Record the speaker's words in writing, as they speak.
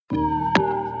Hey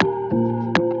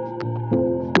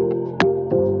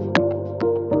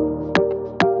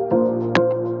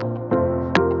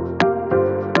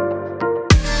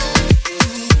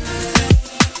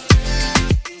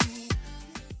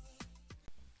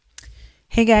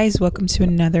guys, welcome to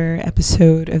another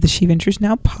episode of the She Ventures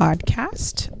Now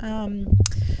podcast.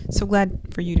 So glad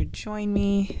for you to join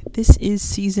me. This is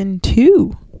season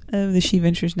 2 of the She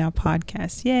Ventures Now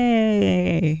podcast.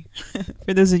 Yay!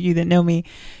 For those of you that know me,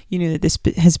 you know that this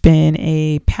has been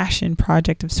a passion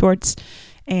project of sorts,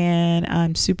 and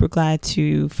I'm super glad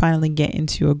to finally get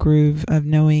into a groove of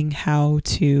knowing how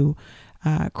to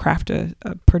craft a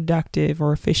productive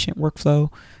or efficient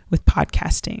workflow with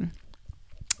podcasting.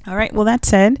 All right. Well, that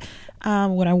said,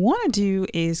 what I want to do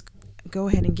is go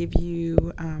ahead and give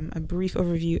you a brief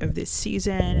overview of this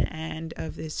season and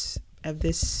of this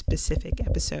specific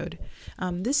episode.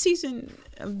 This season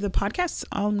of the podcast,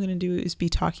 all I'm going to do is be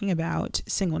talking about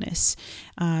singleness,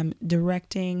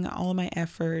 directing all of my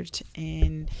effort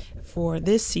and for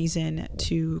this season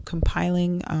to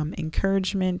compiling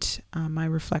encouragement, my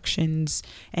reflections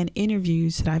and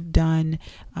interviews that I've done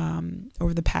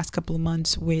over the past couple of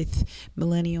months with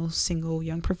millennial, single,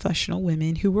 young professional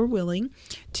women who were willing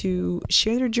to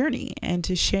share their journey and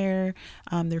to share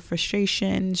their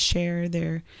frustrations, share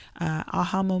their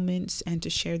aha moments, and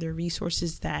to share their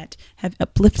resources that have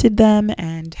uplifted them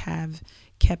and have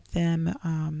kept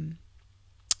them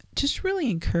just really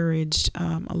encouraged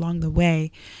along the way.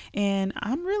 And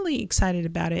I'm really excited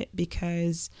about it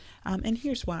because, and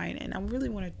here's why, and I really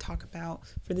want to talk about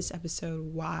for this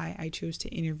episode why I chose to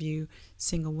interview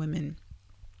single women.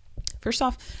 First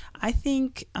off, I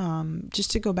think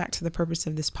just to go back to the purpose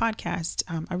of this podcast,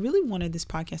 I really wanted this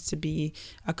podcast to be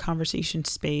a conversation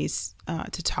space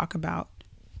to talk about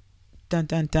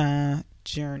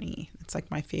journey. It's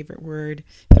like my favorite word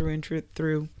through and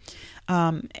through.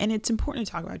 And it's important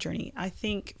to talk about journey. I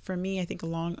think for me,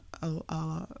 along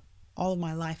all of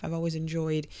my life, I've always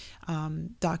enjoyed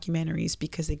documentaries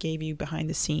because they gave you behind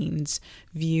the scenes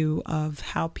view of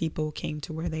how people came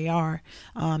to where they are.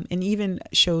 And even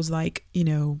shows like,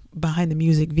 Behind the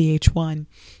Music, VH1,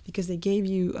 because they gave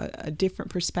you a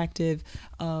different perspective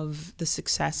of the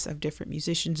success of different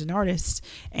musicians and artists.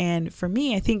 And for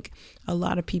me, I think a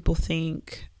lot of people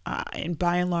think, and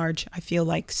by and large, I feel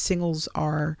like singles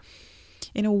are,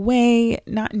 in a way,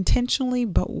 not intentionally,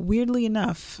 but weirdly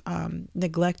enough,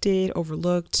 neglected,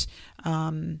 overlooked.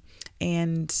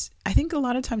 And I think a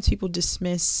lot of times people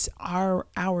dismiss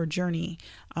our journey.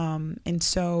 And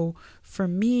so for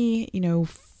me,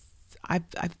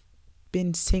 I've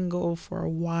been single for a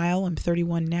while. I'm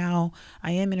 31 now.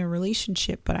 I am in a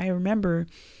relationship, but I remember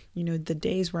the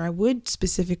days where I would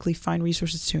specifically find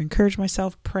resources to encourage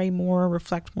myself, pray more,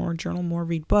 reflect more, journal more,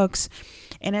 read books.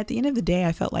 And at the end of the day,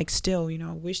 I felt like still,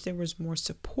 I wish there was more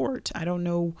support. I don't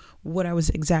know what I was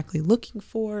exactly looking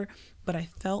for, but I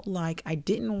felt like I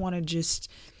didn't want to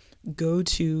just go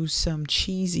to some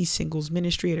cheesy singles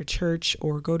ministry at a church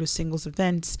or go to singles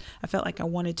events. I felt like I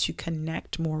wanted to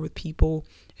connect more with people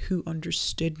who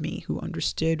understood me, who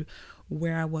understood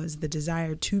where I was, the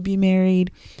desire to be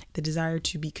married, the desire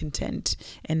to be content,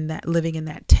 and that living in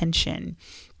that tension.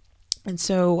 And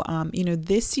so,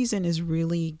 this season is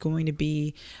really going to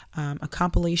be a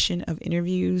compilation of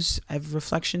interviews, of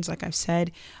reflections, like I've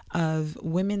said, of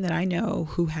women that I know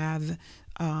who have,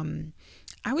 who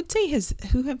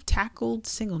have tackled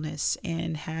singleness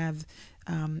and have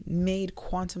made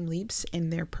quantum leaps in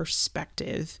their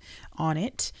perspective on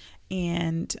it.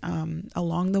 And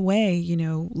along the way,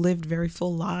 lived very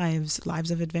full lives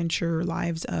of adventure,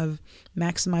 lives of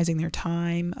maximizing their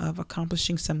time, of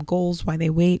accomplishing some goals while they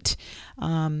wait,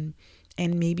 and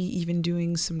maybe even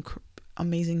doing some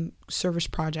amazing service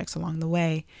projects along the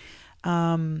way.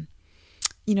 I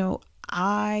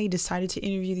decided to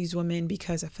interview these women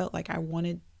because I felt like I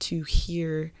wanted to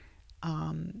hear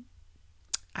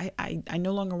I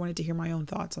no longer wanted to hear my own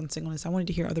thoughts on singleness. I wanted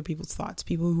to hear other people's thoughts,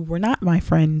 people who were not my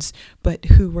friends, but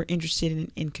who were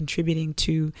interested in contributing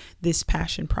to this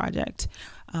passion project.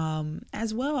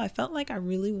 As well, I felt like I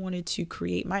really wanted to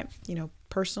create my,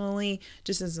 personally,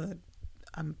 just as a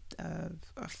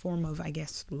form of, I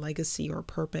guess, legacy or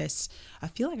purpose. I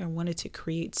feel like I wanted to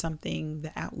create something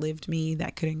that outlived me,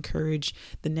 that could encourage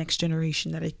the next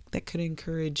generation, that could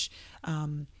encourage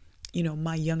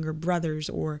my younger brothers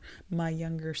or my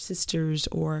younger sisters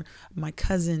or my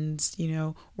cousins,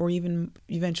 or even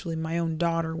eventually my own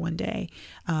daughter one day.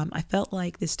 I felt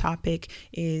like this topic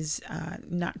is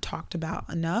not talked about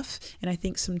enough. And I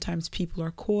think sometimes people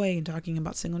are coy in talking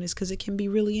about singleness because it can be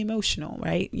really emotional,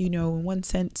 right? In one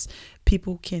sense,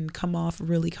 people can come off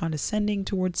really condescending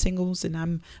towards singles. And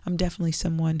I'm definitely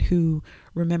someone who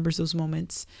remembers those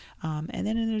moments. And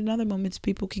then in other moments,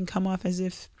 people can come off as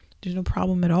if there's no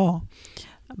problem at all.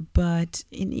 But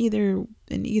in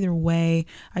either way,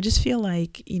 I just feel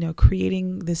like,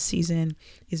 creating this season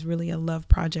is really a love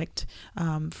project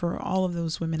for all of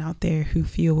those women out there who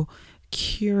feel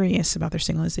curious about their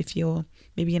singleness. They feel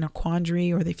maybe in a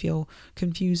quandary, or they feel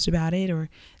confused about it, or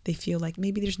they feel like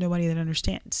maybe there's nobody that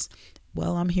understands.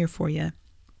 Well, I'm here for you.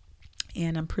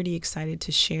 And I'm pretty excited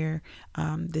to share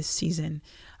this season.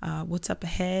 What's up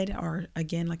ahead are,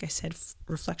 again, like I said,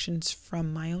 reflections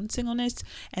from my own singleness.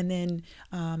 And then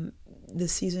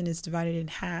this season is divided in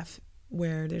half,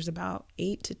 where there's about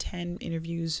 8 to 10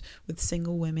 interviews with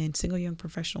single women, single young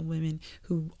professional women,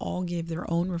 who all give their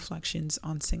own reflections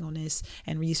on singleness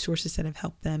and resources that have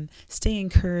helped them stay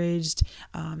encouraged,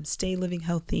 stay living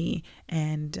healthy.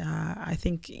 And I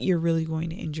think you're really going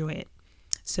to enjoy it.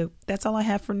 So that's all I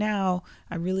have for now.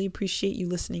 I really appreciate you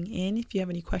listening in. If you have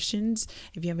any questions,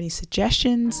 if you have any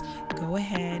suggestions, go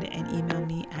ahead and email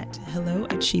me at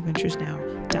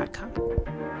hello@sheventuresnow.com.